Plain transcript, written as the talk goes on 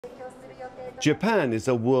Japan is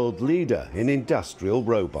a world leader in industrial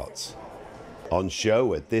robots. On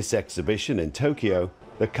show at this exhibition in Tokyo,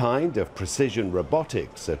 the kind of precision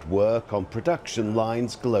robotics at work on production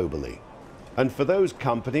lines globally. And for those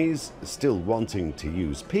companies still wanting to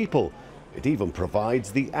use people, it even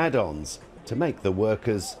provides the add-ons to make the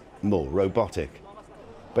workers more robotic.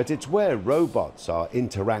 But it's where robots are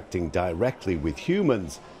interacting directly with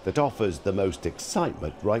humans that offers the most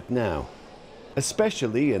excitement right now,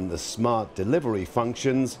 especially in the smart delivery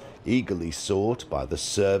functions eagerly sought by the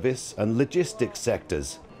service and logistics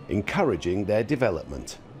sectors, encouraging their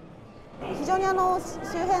development.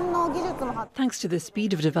 Thanks to the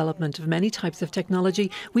speed of development of many types of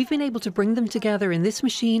technology, we've been able to bring them together in this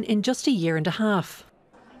machine in just a year and a half.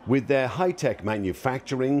 With their high-tech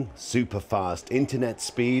manufacturing, super-fast internet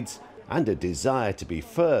speeds, and a desire to be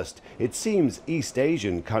first, it seems East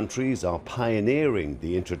Asian countries are pioneering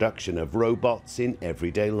the introduction of robots in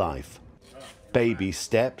everyday life. Baby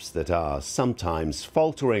steps that are sometimes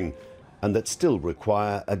faltering and that still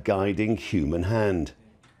require a guiding human hand.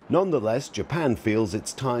 Nonetheless, Japan feels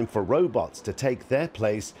it's time for robots to take their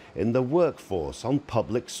place in the workforce on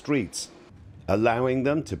public streets, allowing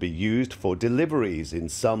them to be used for deliveries in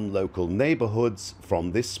some local neighborhoods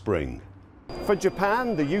from this spring. For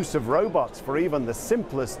Japan, the use of robots for even the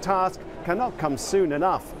simplest task cannot come soon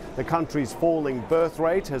enough. The country's falling birth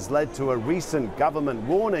rate has led to a recent government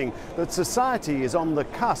warning that society is on the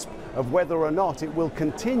cusp of whether or not it will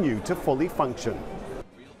continue to fully function.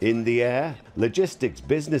 In the air, logistics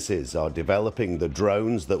businesses are developing the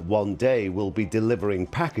drones that one day will be delivering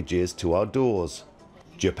packages to our doors.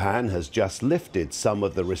 Japan has just lifted some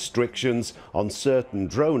of the restrictions on certain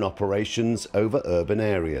drone operations over urban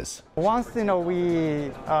areas. Once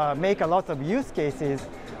we make a lot of use cases,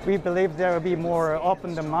 we believe there will be more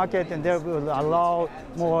open the market and there will allow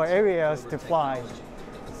more areas to fly.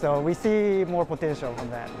 So we see more potential from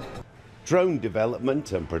that. Drone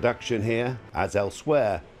development and production here, as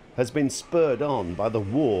elsewhere, has been spurred on by the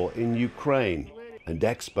war in Ukraine. And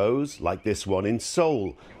expos, like this one in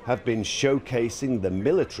Seoul, have been showcasing the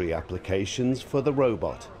military applications for the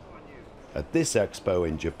robot. At this expo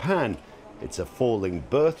in Japan, it's a falling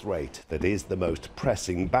birth rate that is the most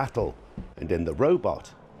pressing battle, and in the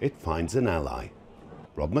robot, it finds an ally.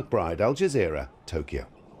 Rob McBride, Al Jazeera, Tokyo.